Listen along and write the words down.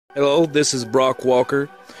Hello, this is Brock Walker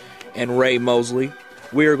and Ray Moseley.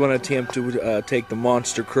 We are going to attempt to take the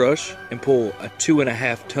Monster Crush and pull a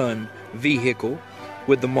 2.5 ton vehicle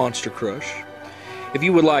with the Monster Crush. If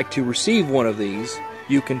you would like to receive one of these,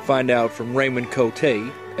 you can find out from Raymond Cote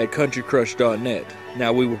at countrycrush.net.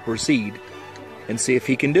 Now we will proceed and see if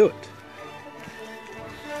he can do it.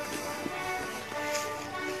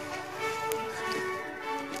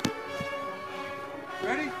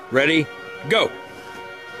 Ready? Ready? Go!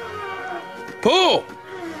 Pull!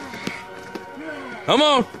 Come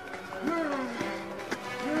on!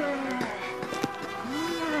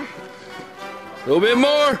 A little bit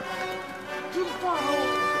more! To the pothole!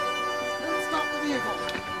 Then stop the vehicle.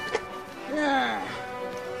 Yeah!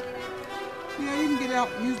 Yeah, you can get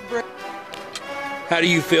out and use the brake. How do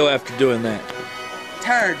you feel after doing that?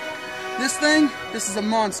 Tired. This is a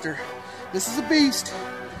monster. This is a beast.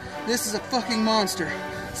 This is a fucking monster.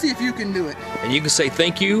 See if you can do it. And you can say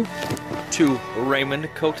thank you to Raymond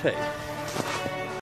Cote.